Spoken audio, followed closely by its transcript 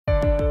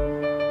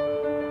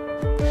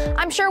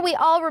I'm sure we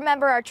all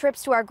remember our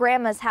trips to our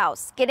grandma's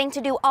house, getting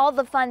to do all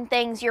the fun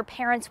things your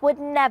parents would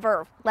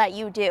never let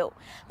you do.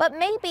 But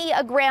maybe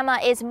a grandma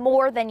is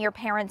more than your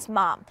parents'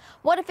 mom.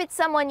 What if it's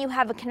someone you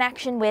have a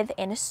connection with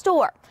in a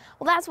store?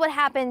 Well, that's what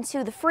happened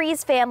to the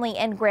Frees family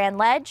in Grand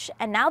Ledge,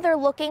 and now they're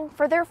looking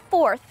for their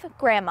fourth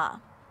grandma.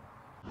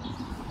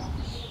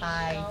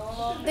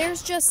 Hi.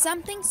 There's just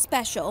something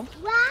special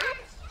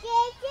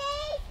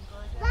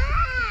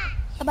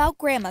about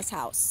Grandma's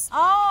house.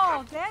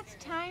 Oh, that's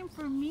time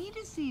for me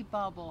to see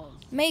bubbles.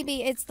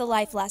 Maybe it's the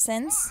life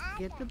lessons.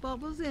 Get the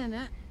bubbles in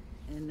it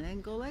and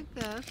then go like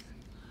this.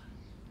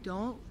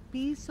 Don't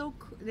be so,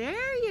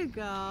 there you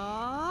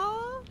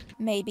go.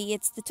 Maybe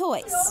it's the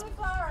toys.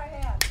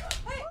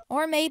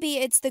 Or maybe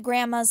it's the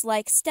grandmas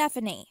like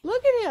Stephanie.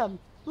 Look at him,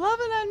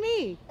 loving on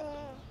me.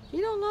 He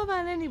don't love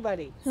on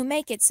anybody. Who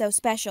make it so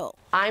special.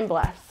 I'm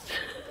blessed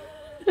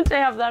to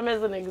have them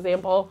as an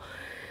example.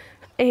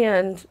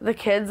 And the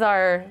kids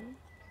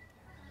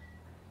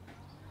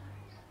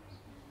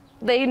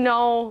they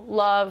know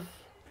love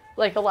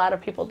like a lot of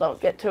people don't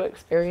get to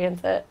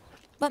experience it.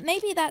 But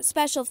maybe that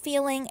special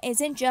feeling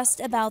isn't just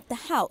about the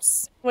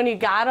house. When you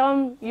got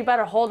them, you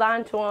better hold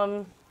on to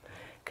them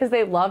because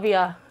they love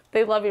you.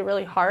 They love you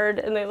really hard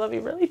and they love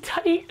you really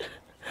tight.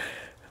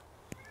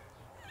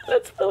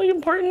 That's really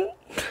important.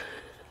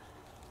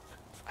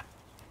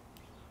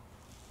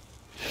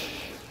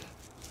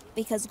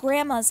 Because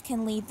grandmas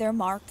can leave their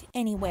mark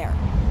anywhere.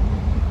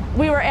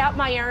 We were at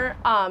Meijer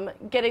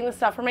getting the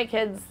stuff for my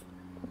kid's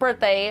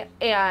birthday,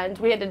 and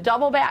we had to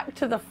double back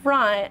to the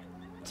front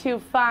to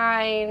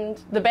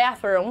find the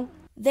bathroom.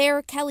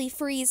 There, Kellie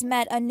Frees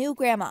met a new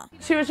grandma.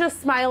 She was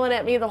just smiling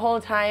at me the whole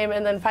time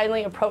and then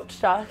finally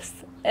approached us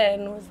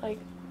and was like,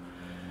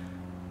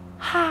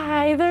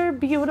 "Hi, they're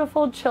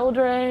beautiful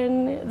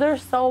children. They're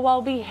so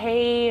well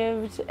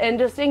behaved," and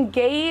just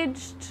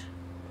engaged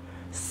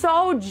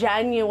so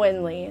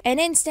genuinely. An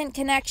instant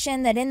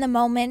connection that in the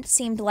moment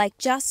seemed like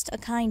just a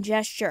kind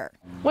gesture.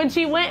 When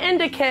she went in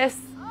to kiss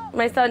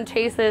my son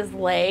Chase's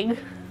leg,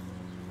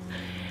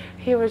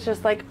 he was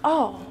just like,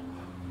 "Oh,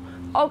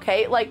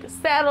 okay," like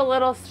sat a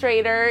little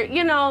straighter,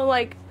 you know,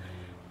 like,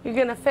 "You're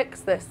gonna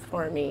fix this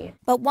for me."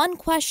 But one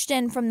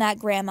question from that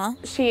grandma.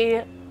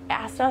 She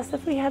asked us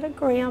if we had a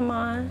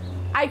grandma.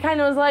 I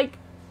kind of was like,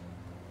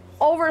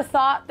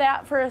 overthought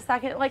that for a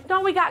second, like,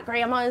 "No, we got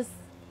grandmas."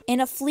 In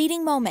a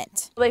fleeting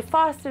moment. They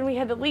fussed and we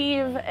had to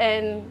leave,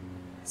 and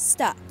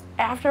stuck.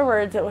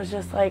 Afterwards, it was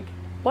just like,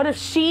 what if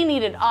she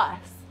needed us?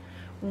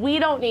 We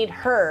don't need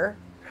her.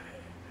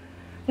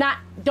 Not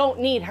don't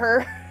need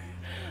her,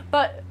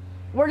 but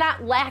we're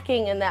not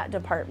lacking in that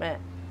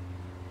department.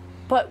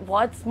 But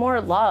what's more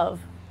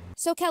love?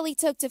 So Kellie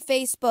took to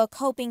Facebook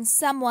hoping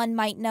someone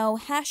might know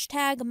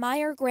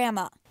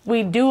 #MeijerGrandma.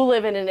 We do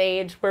live in an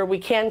age where we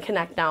can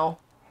connect now.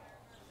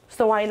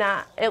 So why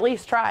not at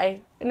least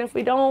try? And if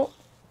we don't,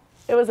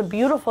 it was a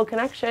beautiful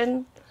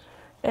connection,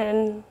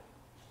 and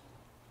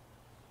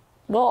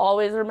we'll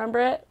always remember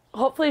it.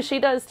 Hopefully she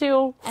does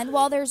too. And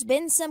while there's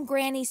been some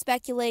granny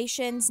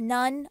speculations,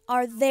 none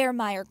are their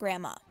Meijer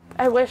grandma.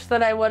 I wish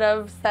that I would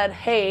have said,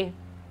 "Hey,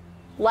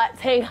 let's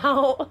hang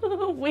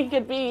out. We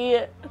could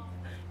be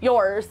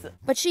yours."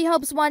 But she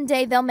hopes one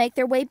day they'll make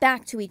their way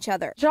back to each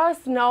other.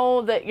 Just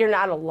know that you're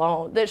not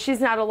alone, that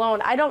she's not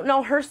alone. I don't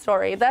know her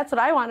story. That's what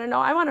I want to know.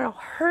 I want to know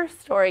her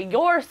story,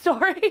 your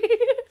story.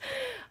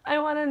 I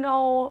want to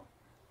know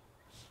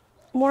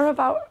more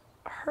about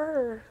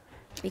her.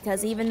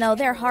 Because even though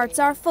their hearts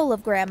are full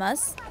of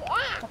grandmas,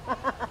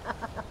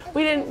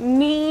 we didn't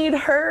need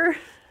her,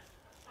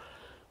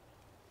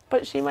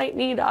 but she might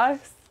need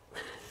us.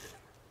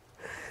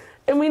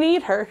 And we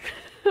need her.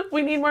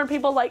 We need more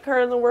people like her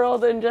in the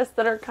world, and just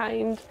that are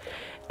kind.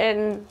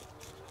 And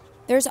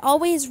there's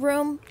always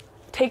room.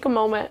 Take a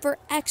moment for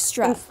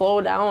extra. And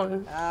slow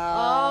down.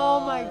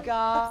 Oh my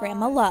God.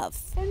 Grandma love.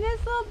 And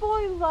this little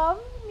boy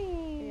loves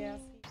me. Yes.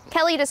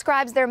 Kellie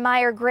describes their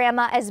Meijer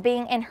grandma as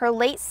being in her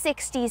late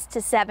 60s to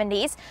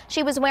 70s.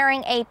 She was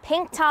wearing a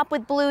pink top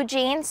with blue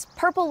jeans,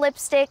 purple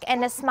lipstick,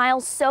 and a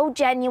smile so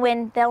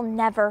genuine they'll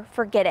never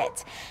forget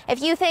it.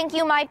 If you think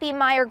you might be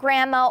Meijer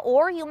grandma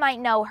or you might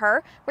know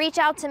her, reach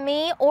out to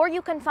me, or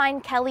you can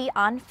find Kellie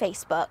on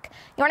Facebook.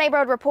 Your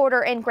neighborhood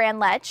reporter in Grand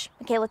Ledge,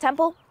 Michaela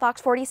Temple,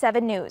 Fox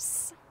 47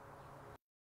 News.